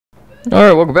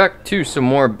Alright, welcome back to some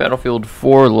more Battlefield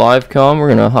 4 live comm. We're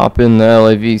gonna hop in the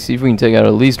LAV, see if we can take out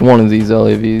at least one of these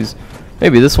LAVs.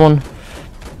 Maybe this one.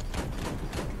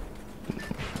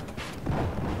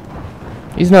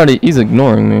 He's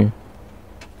ignoring me.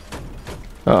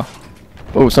 Oh.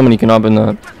 Oh, somebody can hop in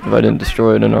that if I didn't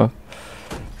destroy it enough.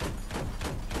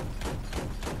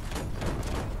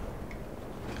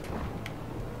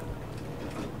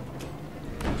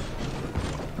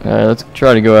 Alright, let's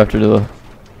try to go after the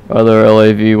other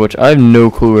LAV, which I have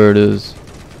no clue where it is.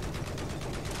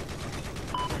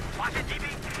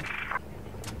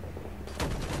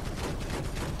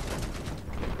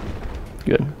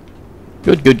 Good.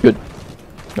 Good.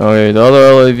 Okay, the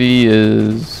other LAV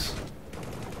is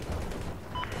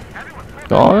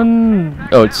gone?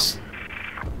 Oh, is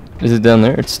it down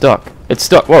there? It's stuck. It's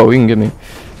stuck. Whoa, he can get me.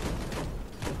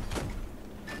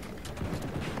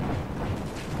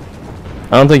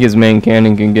 I don't think his main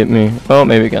cannon can get me. Oh,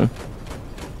 maybe it can.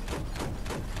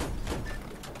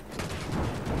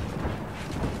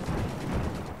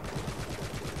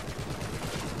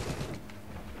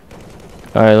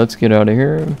 Alright, let's get out of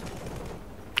here.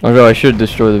 Although I should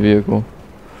destroy the vehicle.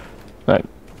 Alright.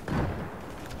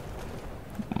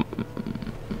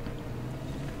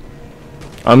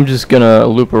 I'm just gonna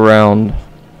loop around.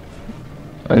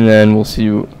 And then we'll see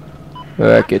where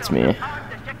that gets me.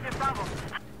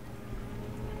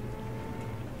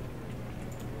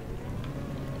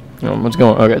 What's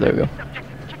going on? Okay, there we go.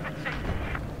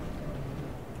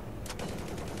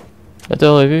 That's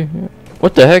the LAV? Yeah.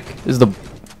 What the heck is the...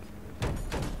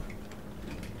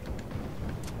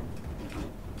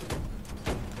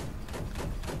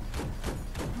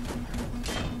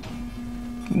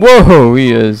 Whoa,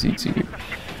 he is easy.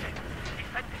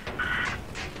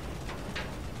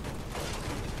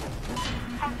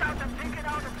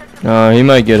 He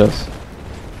might get us.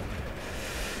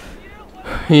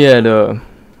 He had,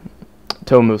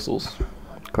 tow missiles.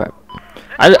 Crap.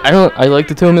 I like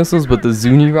the tow missiles, but the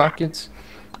Zuni rockets,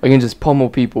 I can just pummel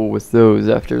people with those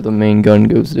after the main gun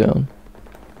goes down,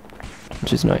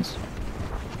 which is nice.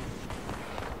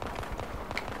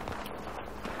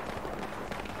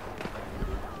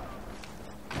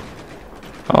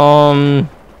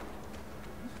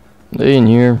 They in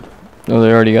here? No,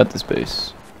 they already got the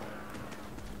space.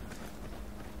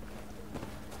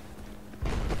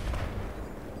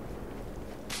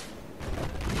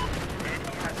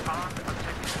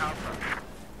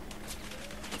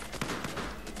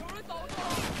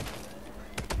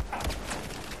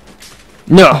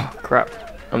 No! Crap.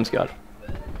 I'm scared.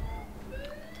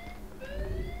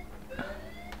 I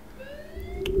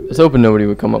was hoping nobody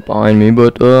would come up behind me,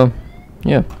 but,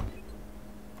 yeah.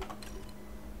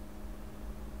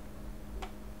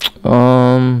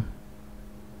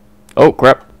 Oh,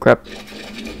 crap.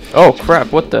 Oh,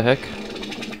 crap. What the heck?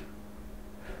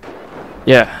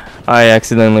 Yeah, I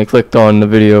accidentally clicked on the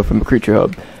video from the Creature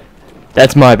Hub.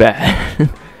 That's my bad.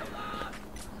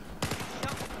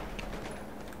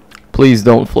 Please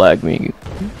don't flag me.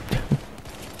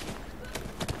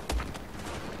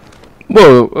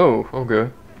 Whoa, oh,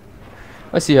 okay.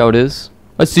 I see how it is.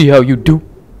 I see how you do.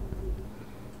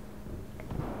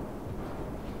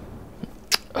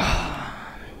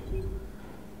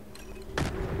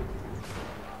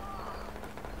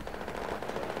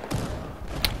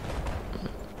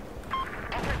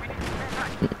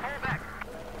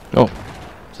 Oh,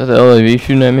 is that the LAV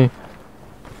shooting at me?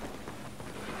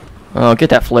 Oh, get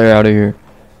that flare out of here.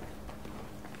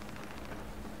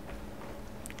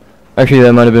 Actually,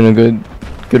 that might have been a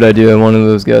good idea. One of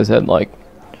those guys had, like,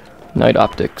 night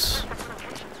optics.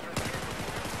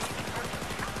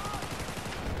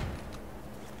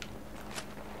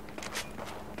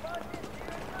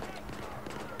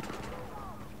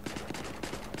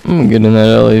 I'm gonna get in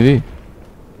that LAV.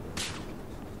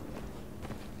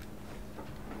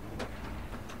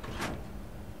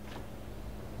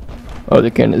 Oh, the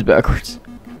cannon is backwards.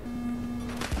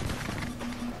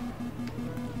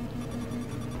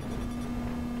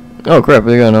 Oh crap,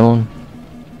 they got another one.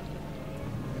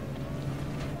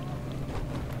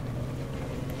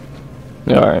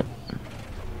 Alright.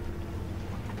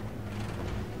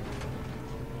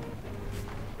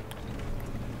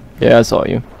 Yeah, I saw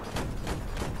you.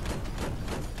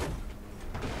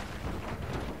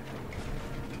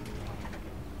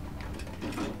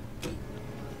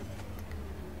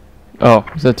 Oh,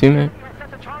 is that teammate?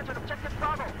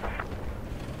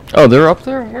 Oh, they're up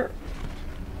there? Where?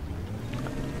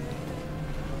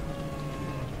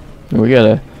 We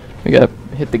gotta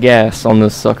hit the gas on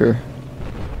this sucker.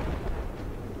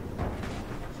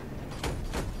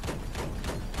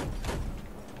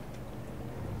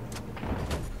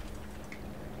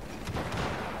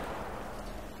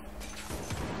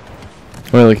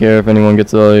 I don't really care if anyone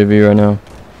gets the LAV right now.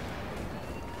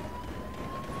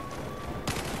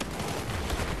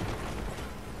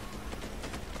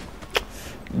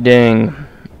 Dang.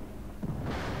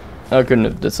 I couldn't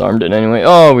have disarmed it anyway.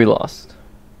 Oh, we lost.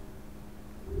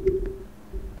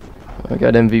 I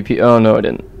got MVP. Oh, no, I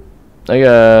didn't. I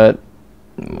got,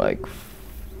 like,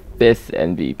 5th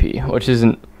MVP, which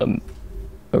isn't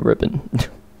a ribbon.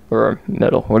 Or a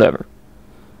medal, whatever.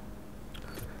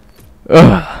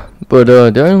 But,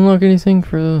 did I unlock anything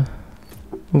for the...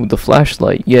 Ooh, the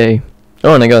flashlight, yay.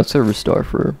 Oh, and I got a server star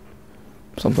for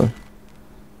something.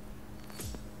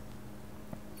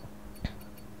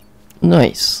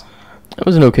 Nice. That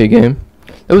was an okay game.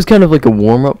 That was kind of like a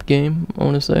warm-up game, I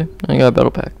want to say. I got a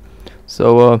battle pack.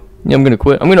 So, yeah, I'm going to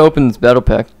quit. I'm going to open this battle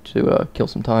pack to kill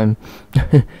some time.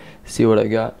 See what I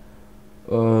got.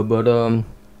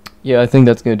 Yeah, I think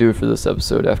that's going to do it for this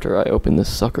episode after I open this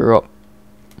sucker up.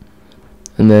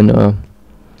 And then,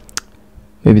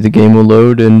 maybe the game will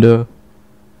load and,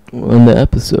 we'll end the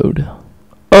episode.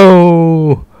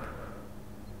 Oh!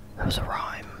 That was a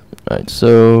rhyme. Alright,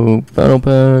 so, battle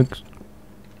packs.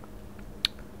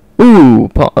 Ooh!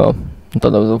 Oh, I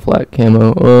thought that was a flat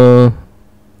camo.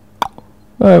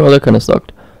 Alright, well, that kind of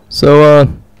sucked.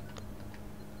 So,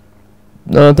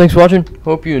 thanks for watching.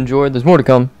 Hope you enjoyed. There's more to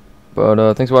come.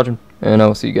 But, thanks for watching. And I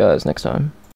will see you guys next time.